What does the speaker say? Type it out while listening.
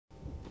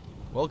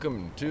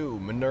Welcome to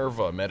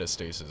Minerva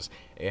Metastasis,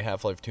 a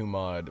Half-Life 2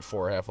 mod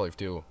for Half-Life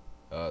 2.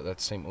 That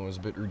statement was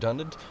a bit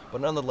redundant, but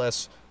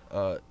nonetheless,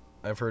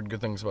 I've heard good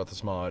things about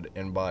this mod,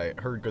 and by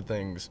heard good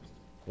things,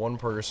 one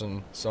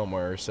person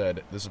somewhere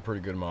said, this is a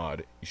pretty good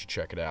mod, you should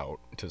check it out,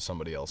 to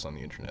somebody else on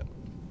the internet.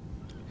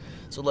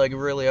 So, like,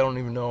 really, I don't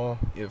even know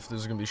if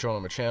this is going to be shown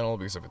on my channel,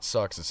 because if it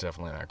sucks, it's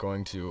definitely not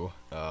going to.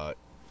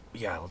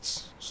 Yeah,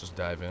 let's just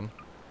dive in.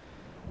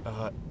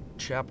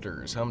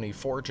 Chapters. How many?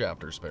 4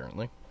 chapters,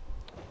 apparently.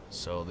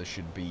 So this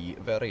should be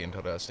very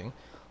interesting.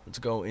 Let's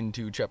go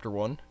into chapter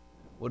 1.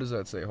 What does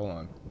that say? Hold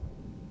on.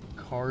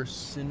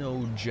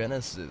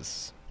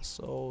 Carcinogenesis.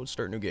 So,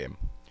 start new game.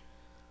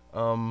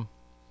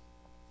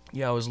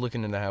 Yeah, I was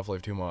looking into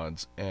Half-Life 2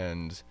 mods,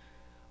 and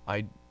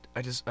I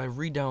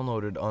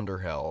re-downloaded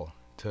Underhell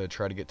to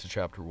try to get to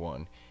chapter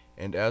 1.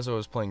 And as I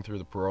was playing through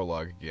the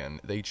prologue again,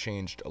 they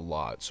changed a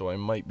lot, so I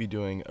might be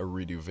doing a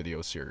redo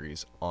video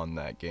series on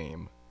that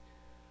game.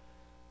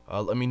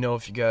 Let me know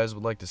if you guys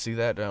would like to see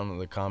that down in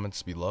the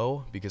comments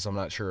below, because I'm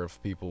not sure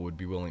if people would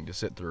be willing to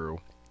sit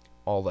through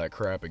all that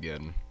crap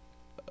again.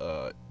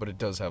 But it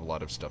does have a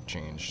lot of stuff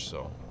changed,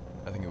 so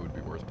I think it would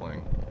be worth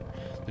playing.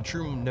 The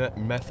true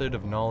method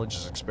of knowledge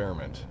is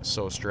experiment,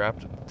 so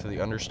strapped to the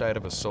underside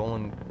of a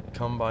Solon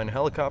Combine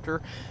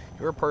helicopter,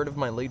 you are part of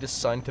my latest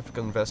scientific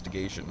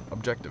investigation.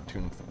 Objective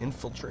to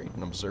infiltrate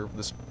and observe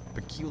this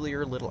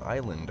peculiar little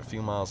island a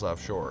few miles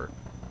offshore.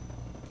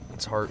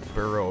 Its heart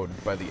burrowed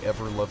by the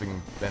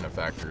ever-loving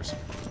benefactors.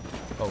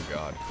 Oh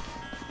god.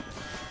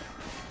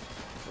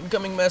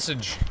 Incoming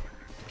message!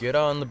 Get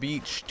on the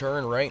beach,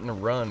 turn right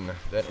and run.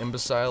 That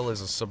imbecile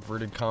is a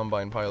subverted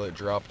Combine pilot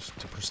dropped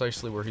to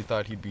precisely where he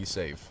thought he'd be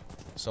safe.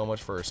 So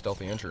much for a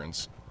stealthy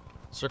entrance.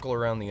 Circle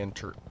around the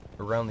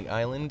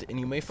island and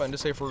you may find a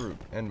safer route.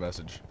 End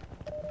message.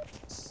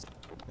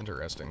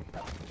 Interesting.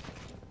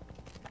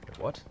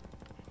 What?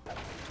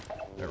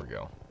 There we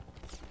go.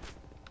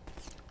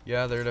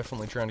 Yeah, they're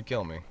definitely trying to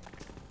kill me.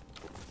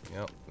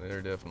 Yep,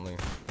 they're definitely...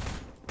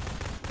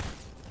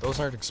 Those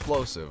aren't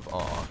explosive.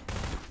 Aw.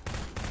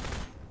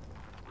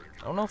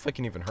 I don't know if I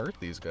can even hurt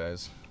these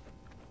guys.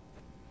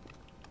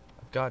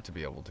 I've got to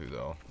be able to,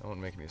 though. That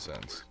wouldn't make any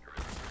sense.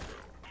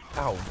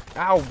 Ow.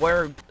 Ow,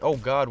 where... Oh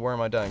god, where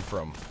am I dying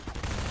from?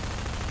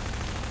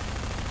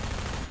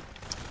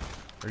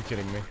 Are you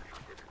kidding me?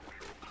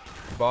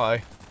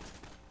 Bye.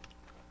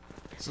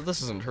 So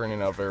this isn't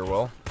turning out very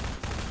well.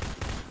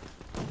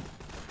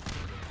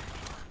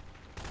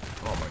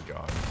 Oh my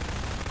god.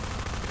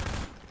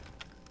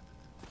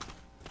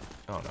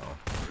 Oh no.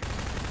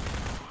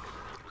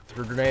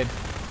 Through grenade.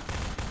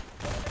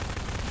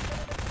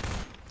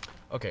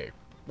 Okay,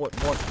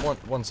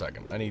 one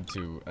second. I need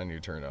to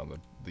turn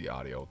down the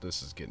audio.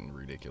 This is getting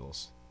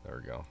ridiculous. There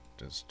we go.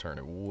 Just turn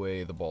it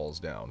way the balls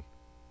down.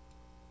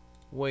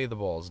 Way the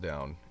balls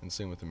down. And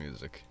same with the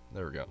music.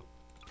 There we go.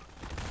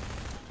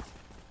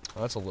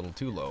 Oh, that's a little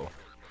too low.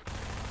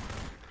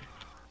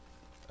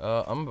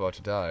 I'm about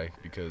to die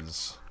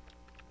because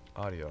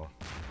audio.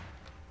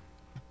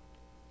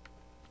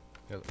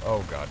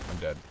 Oh god, I'm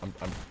dead. I'm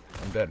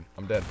dead.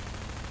 I'm dead.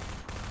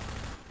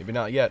 Maybe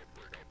not yet.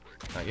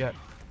 Not yet.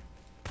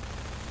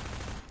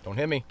 Don't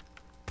hit me.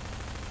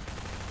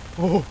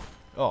 Oh.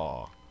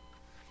 Aw.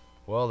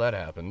 Well, that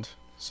happened.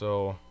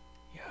 So,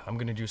 yeah, I'm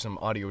gonna do some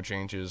audio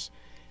changes,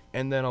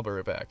 and then I'll be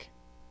right back.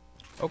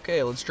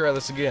 Okay, let's try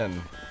this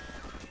again.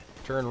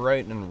 Turn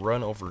right and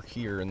run over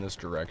here in this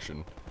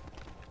direction.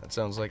 That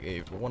sounds like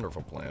a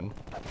wonderful plan.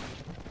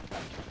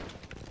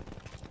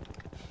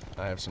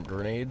 I have some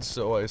grenades,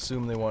 so I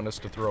assume they want us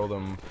to throw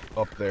them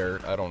up there.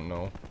 I don't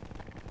know.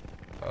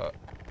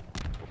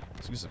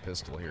 Let's use a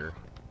pistol here.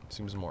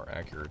 Seems more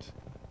accurate.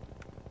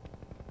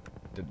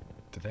 Did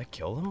that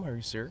kill them? Are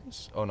you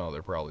serious? Oh no,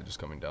 they're probably just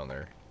coming down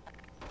there.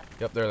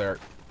 Yep, there they are.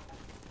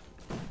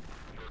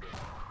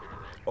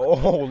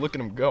 Oh, look at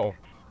them go.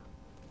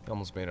 They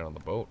almost made it on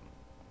the boat.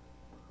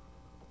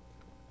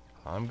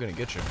 I'm gonna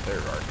get you. There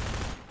you are.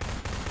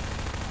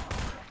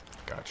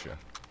 Gotcha.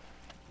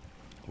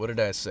 What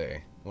did I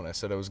say? When I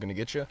said I was gonna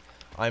get you,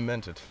 I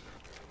meant it.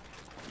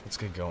 Let's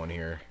get going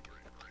here.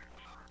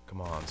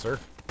 Come on, sir.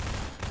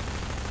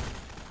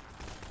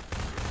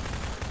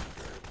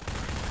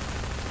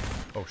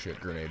 Oh shit,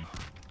 grenade.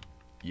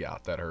 Yeah,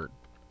 that hurt.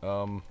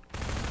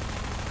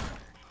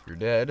 You're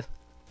dead.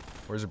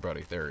 Where's your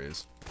buddy? There he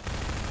is.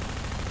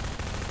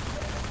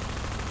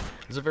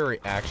 It's a very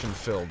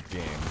action-filled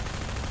game.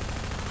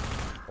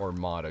 Or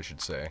mod, I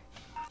should say.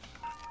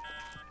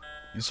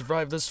 You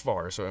survived this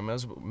far, so I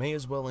may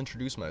as well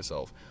introduce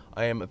myself.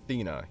 I am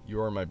Athena.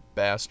 You are my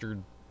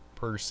bastard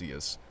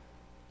Perseus.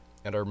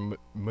 And our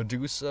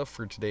Medusa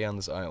for today on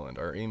this island.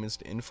 Our aim is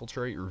to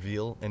infiltrate,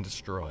 reveal, and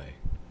destroy.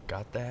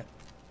 Got that?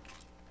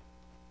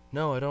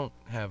 No, I don't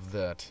have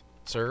that.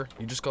 Sir,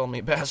 you just called me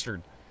a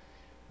bastard.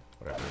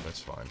 Whatever, that's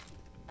fine.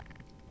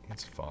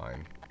 It's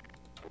fine.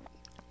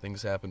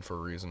 Things happen for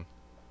a reason.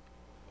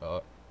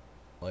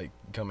 Like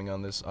coming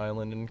on this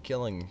island and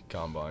killing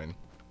Combine.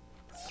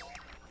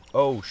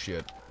 Oh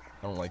shit.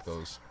 I don't like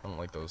those. I don't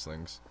like those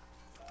things.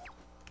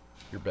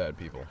 You're bad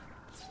people.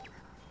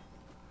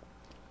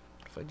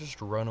 If I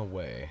just run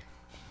away,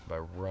 by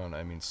run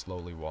I mean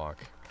slowly walk.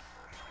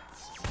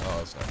 Oh,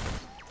 that's not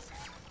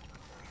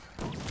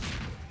good.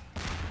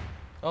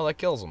 Oh, that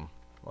kills them.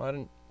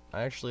 Well,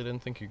 I actually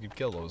didn't think you could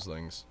kill those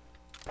things.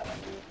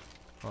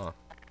 Huh.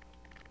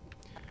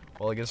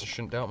 Well, I guess I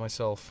shouldn't doubt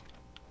myself.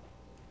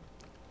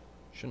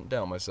 Shouldn't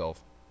doubt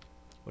myself.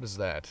 What is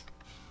that?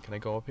 Can I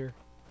go up here?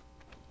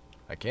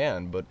 I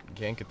can, but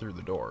can't get through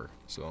the door,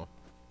 so.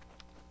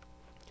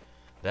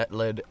 That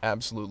led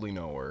absolutely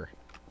nowhere.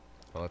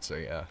 Well, let's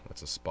say, yeah,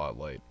 that's a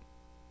spotlight.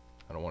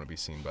 I don't want to be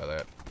seen by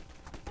that.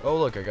 Oh,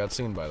 look, I got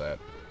seen by that.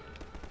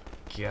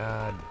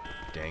 God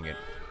dang it.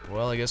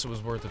 Well, I guess it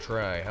was worth a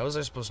try. How was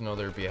I supposed to know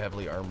there'd be a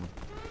heavily armed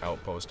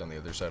outpost on the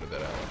other side of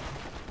that island?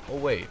 Oh,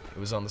 wait, it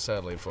was on the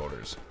satellite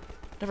photos.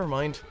 Never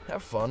mind,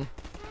 have fun.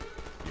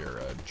 You're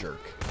a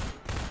jerk.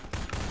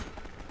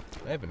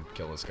 I haven't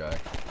killed this guy.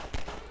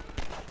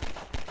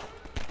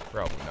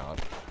 Probably not.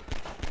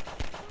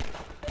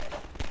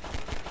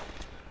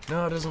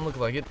 No, it doesn't look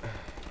like it.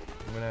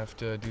 I'm gonna have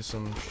to do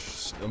some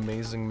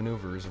amazing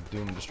maneuvers of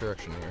doom and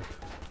destruction here.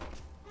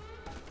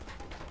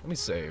 Let me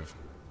save.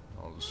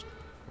 I'll just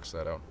fix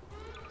that out.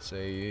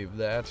 Save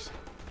that,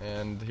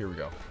 and here we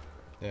go.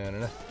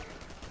 And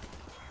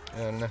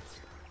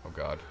oh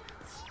god.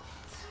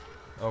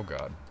 Oh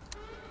god.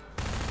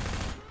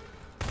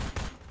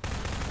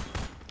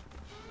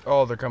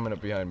 Oh, they're coming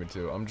up behind me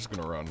too. I'm just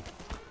gonna run.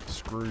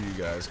 Screw you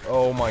guys.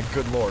 Oh my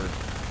good lord.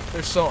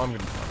 There's so I'm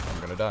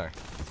gonna die.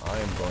 I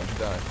am going to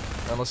die.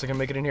 Unless I can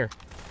make it in here.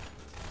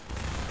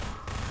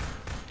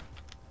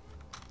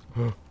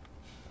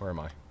 Where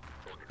am I?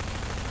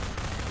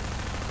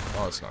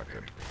 Oh, it's not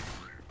good.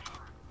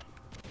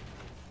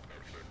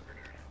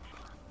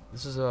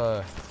 This is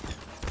I'm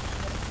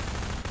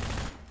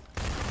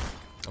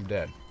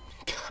dead.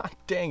 God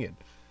dang it.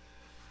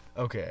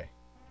 Okay.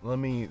 Let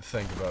me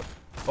think about.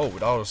 Oh,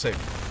 it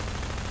auto-saved.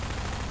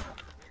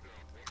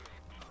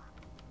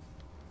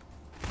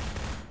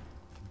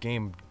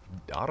 Game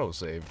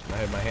auto-saved. I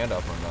had my hand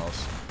off my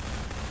mouse.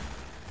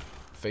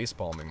 Face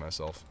palming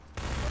myself.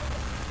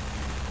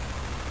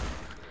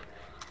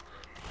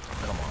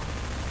 Come on.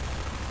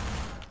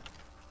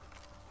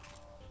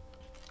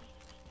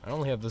 I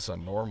only have this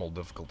on normal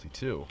difficulty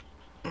too.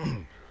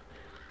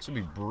 This would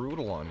be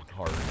brutal on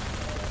hard.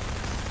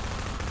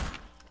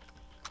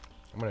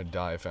 I'm gonna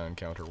die if I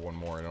encounter one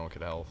more and I don't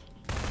get health.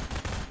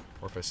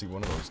 Or if I see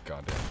one of those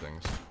goddamn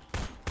things.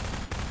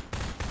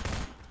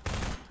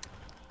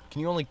 Can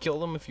you only kill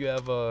them if you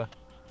have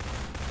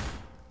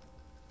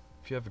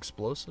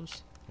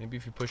explosives? Maybe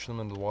if you push them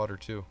into the water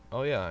too.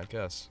 Oh yeah, I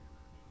guess.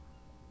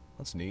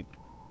 That's neat.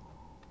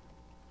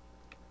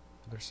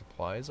 Are there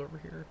supplies over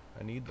here?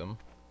 I need them.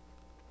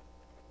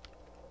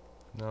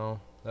 No,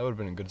 that would have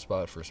been a good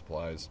spot for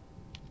supplies.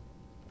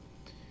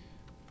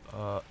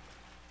 Oh,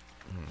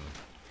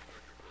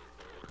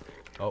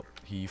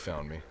 he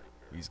found me.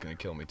 He's gonna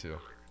kill me too.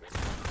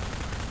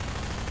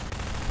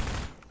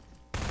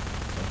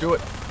 Don't do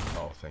it!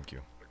 Oh, thank you.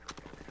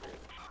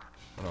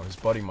 Oh no, his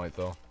buddy might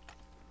though.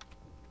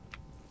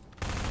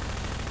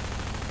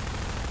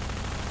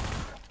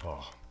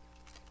 Oh.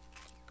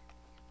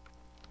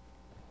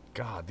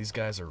 God, these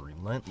guys are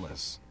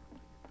relentless.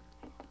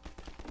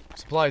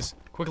 Supplies!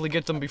 Quickly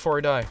get them before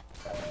I die.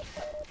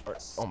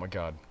 Oh my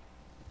god.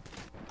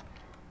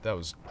 That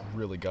was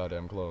really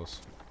goddamn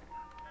close.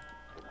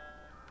 You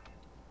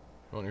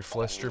want your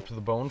flesh stripped to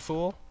the bone,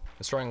 fool?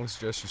 I strongly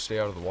suggest you stay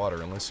out of the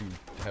water unless you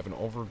have an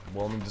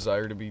overwhelming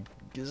desire to be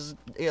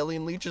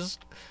alien leeches.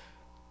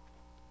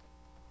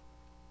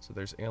 So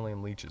there's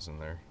alien leeches in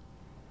there.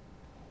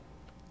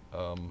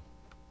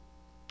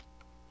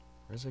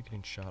 Where's it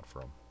getting shot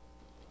from?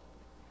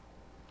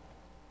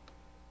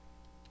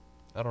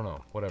 I don't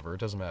know. Whatever. It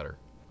doesn't matter.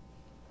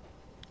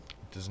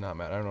 It does not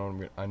matter.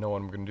 I know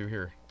what I'm gonna do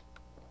here.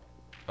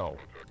 Oh.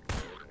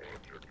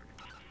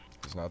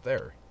 He's not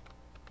there.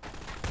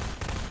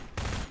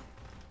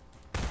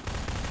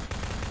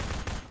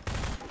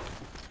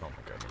 Oh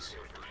my goodness.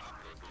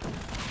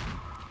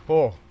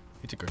 Oh,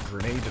 he took a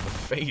grenade to the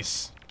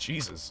face.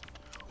 Jesus.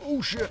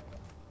 Oh shit.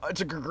 I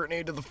took a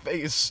grenade to the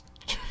face.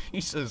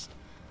 Jesus.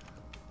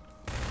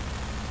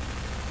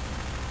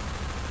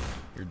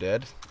 You're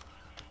dead?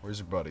 Where's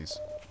your buddies?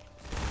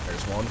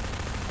 There's one.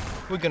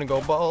 We're gonna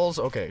go balls?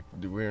 Okay,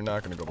 we're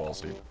not gonna go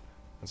balls deep.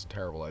 That's a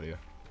terrible idea.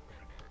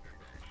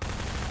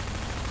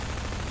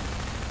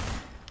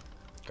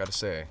 Gotta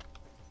say,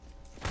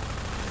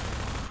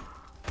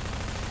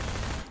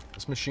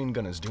 this machine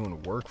gun is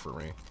doing work for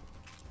me.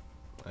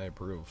 I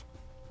approve.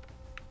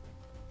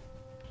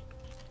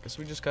 Guess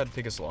we just gotta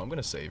take it slow. I'm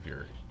gonna save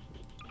here.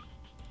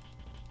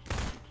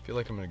 Feel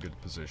like I'm in a good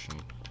position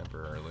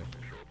temporarily.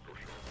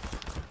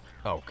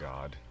 Oh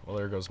god. Well,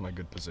 there goes my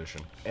good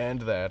position. And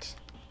that.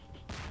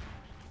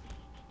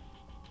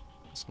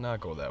 Let's not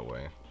go that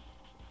way.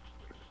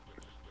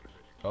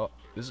 Oh,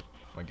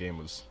 my game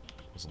was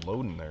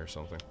loading there or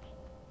something.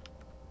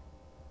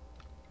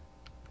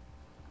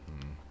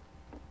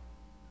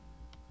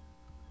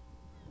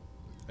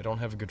 I don't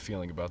have a good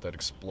feeling about that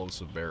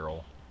explosive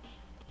barrel.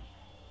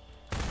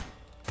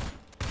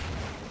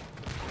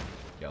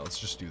 let's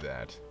just do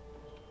that.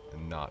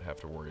 And not have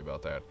to worry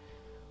about that.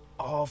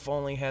 Oh, if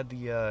only had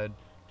the,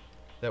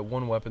 that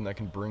one weapon that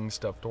can bring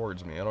stuff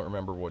towards me. I don't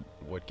remember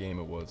what game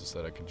it was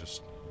that I could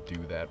just do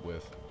that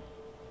with.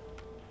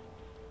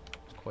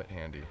 It's quite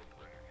handy.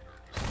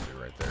 Somebody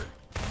right there.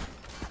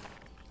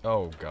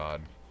 Oh,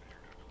 God.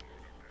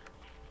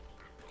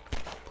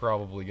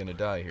 Probably gonna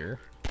die here.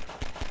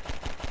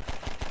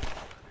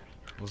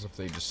 As if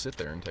they just sit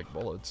there and take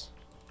bullets.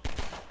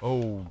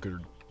 Oh,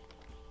 good.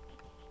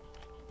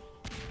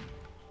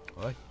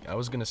 Well, I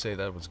was gonna say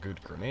that was a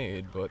good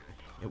grenade, but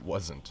it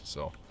wasn't,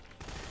 so.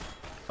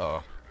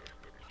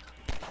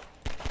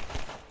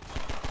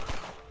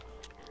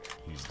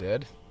 He's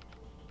dead.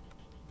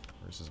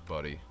 Where's his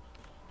buddy?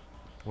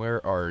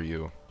 Where are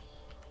you?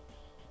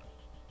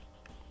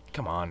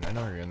 Come on, I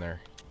know you're in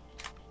there.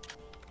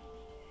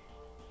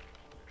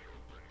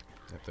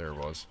 Yep, there it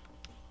was.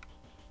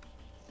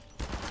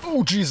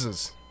 Oh,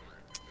 Jesus!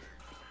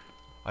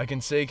 I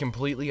can say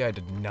completely I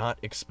did not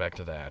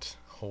expect that.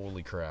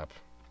 Holy crap.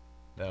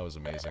 That was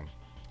amazing.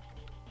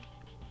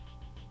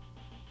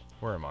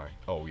 Where am I?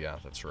 Oh, yeah,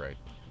 that's right.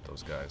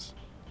 Those guys.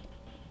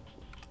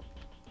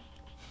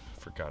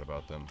 Forgot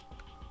about them.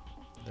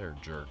 They're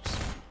jerks.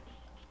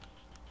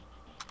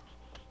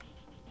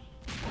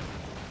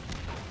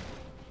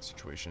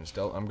 Situation is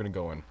dealt. I'm gonna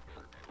go in.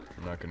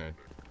 I'm not gonna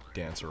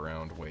dance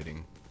around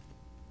waiting.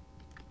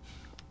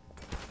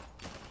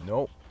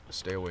 Nope.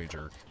 Stay away,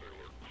 jerk.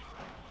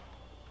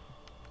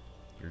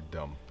 You're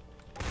dumb.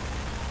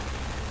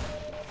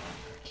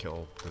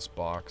 Kill this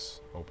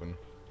box open.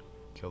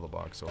 Kill the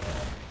box open.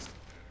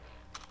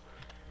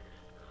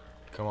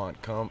 Come on,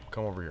 come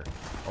over here.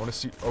 I want to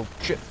see. Oh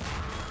shit!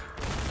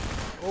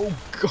 Oh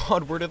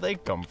God, where did they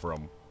come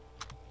from?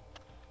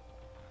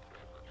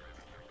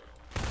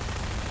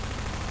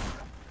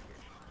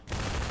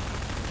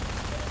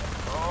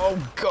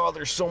 Oh God,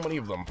 there's so many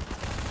of them.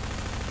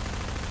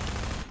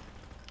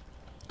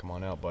 Come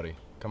on out, buddy.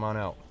 Come on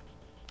out.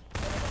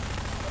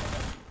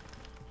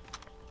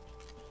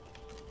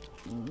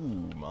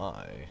 Ooh,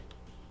 my.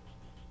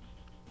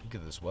 Look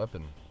at this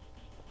weapon.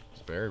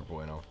 It's very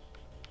bueno.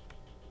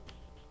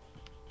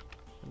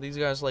 Are these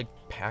guys, like,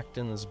 packed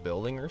in this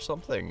building or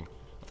something?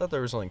 I thought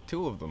there was only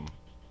 2 of them.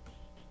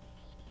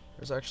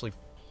 There's actually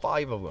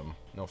 5 of them.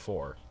 No,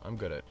 4. I'm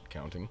good at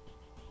counting.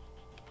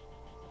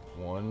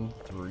 1,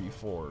 3,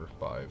 4,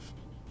 5.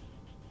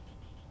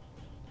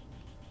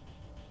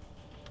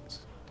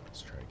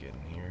 Let's try to get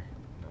in here.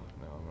 No,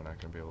 I'm not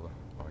gonna be able to.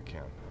 Oh, I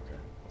can. Okay,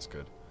 that's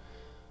good.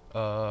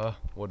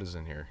 What is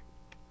in here?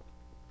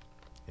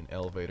 An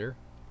elevator.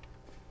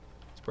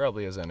 It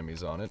probably has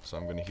enemies on it, so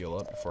I'm gonna heal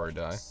up before I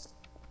die.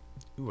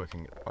 Ooh, I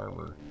can get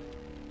armor.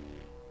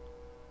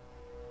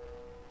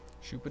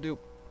 Shoop-a-doop.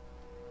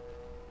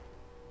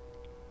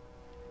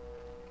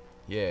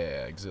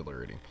 Yeah,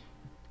 exhilarating.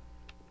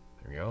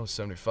 There we go,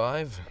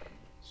 75.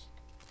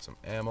 Some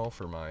ammo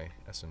for my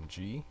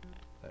SMG.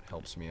 That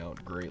helps me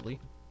out greatly.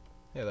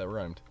 Yeah, that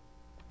rhymed.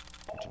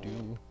 What you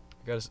do?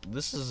 Guys,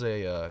 this is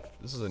a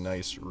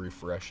nice,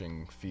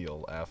 refreshing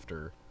feel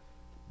after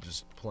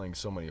just playing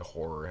so many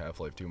horror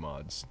Half-Life 2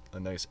 mods. A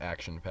nice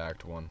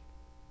action-packed one.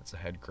 That's a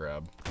head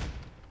crab.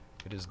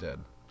 It is dead.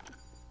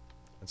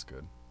 That's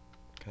good.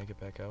 Can I get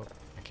back out?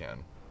 I can.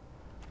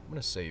 I'm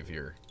gonna save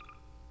here.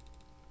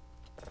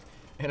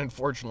 And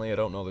unfortunately, I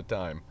don't know the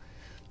time.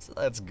 So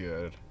that's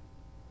good.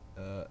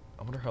 I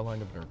wonder how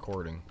long I've been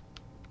recording.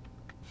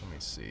 Let me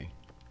see.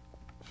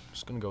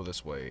 Just gonna go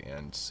this way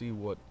and see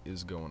what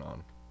is going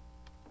on.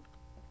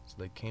 So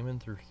they came in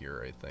through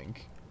here, I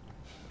think.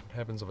 What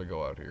happens if I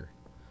go out here?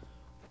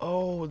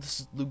 Oh,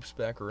 this loops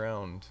back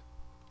around.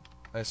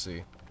 I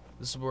see.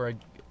 This is where I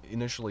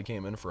initially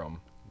came in from.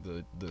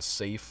 The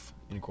safe,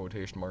 in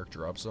quotation mark,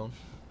 drop zone.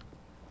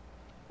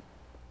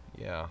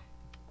 Yeah.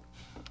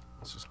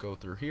 Let's just go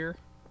through here.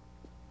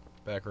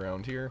 Back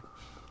around here.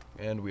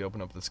 And we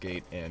open up this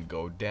gate and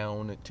go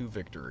down to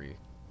victory.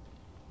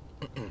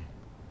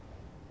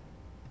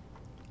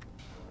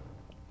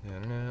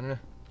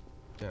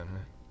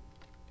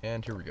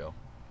 And here we go.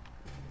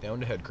 Down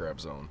to headcrab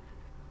zone.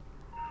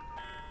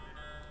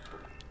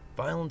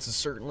 Violence is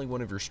certainly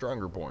one of your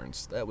stronger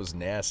points. That was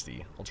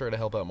nasty. I'll try to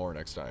help out more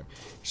next time.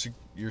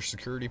 Your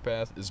security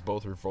path is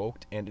both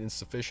revoked and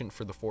insufficient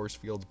for the force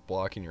fields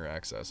blocking your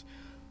access.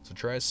 So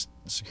try a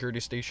security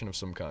station of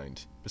some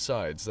kind.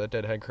 Besides, that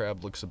dead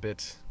headcrab looks a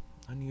bit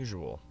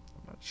unusual.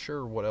 I'm not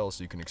sure what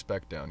else you can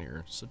expect down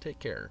here, so take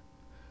care.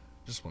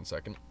 Just 1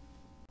 second.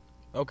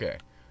 Okay.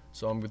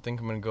 So I think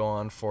I'm going to go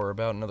on for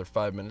about another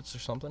 5 minutes or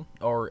something.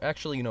 Or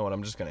actually, you know what,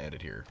 I'm just going to end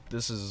it here.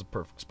 This is a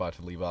perfect spot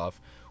to leave off.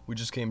 We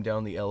just came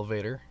down the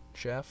elevator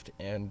shaft,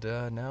 and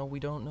now we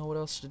don't know what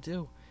else to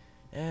do.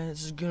 And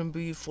it's going to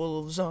be full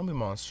of zombie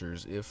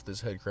monsters if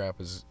this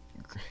headcrab is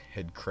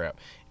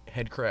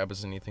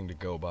anything to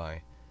go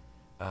by.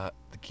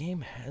 The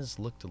game has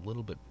looked a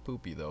little bit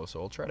poopy though,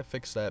 so I'll try to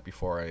fix that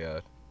before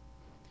I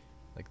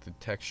like the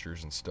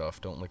textures and stuff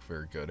don't look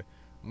very good.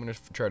 I'm going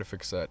to try to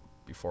fix that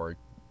before I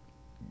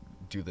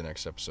do the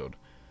next episode.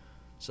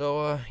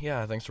 So,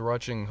 yeah, thanks for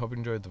watching. Hope you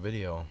enjoyed the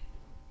video.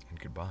 and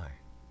goodbye.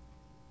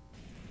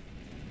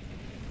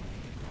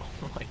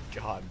 Oh my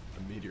god,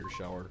 the meteor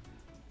shower.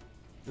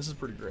 This is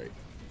pretty great.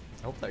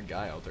 I hope that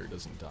guy out there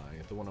doesn't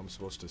die, the one I'm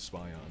supposed to spy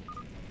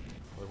on.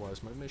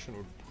 Otherwise, my mission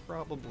would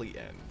probably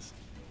end.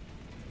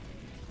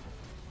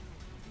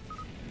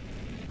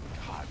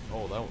 God,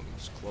 oh, that one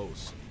was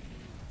close.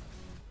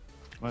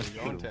 That's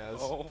There you go, true. Taz.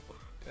 Oh,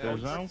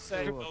 There's yeah,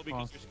 also no, a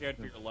because you're scared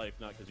for your life,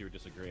 not because you were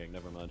disagreeing.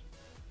 Never mind.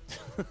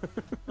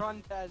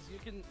 Run, Taz. You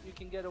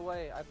can get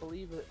away. I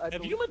believe it.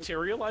 Have you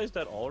materialized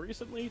at all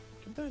recently,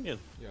 companion?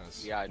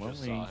 Yes. Yeah, I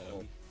just Well, saw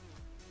him.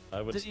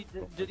 I would.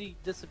 Did he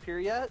disappear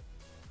yet?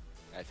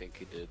 I think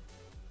he did.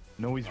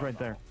 No, he's right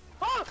there.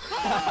 Oh,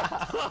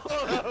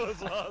 that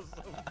was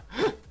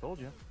awesome. Told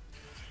you.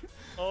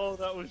 Oh,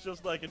 that was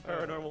just like in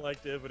Paranormal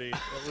Activity.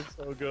 That was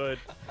so good.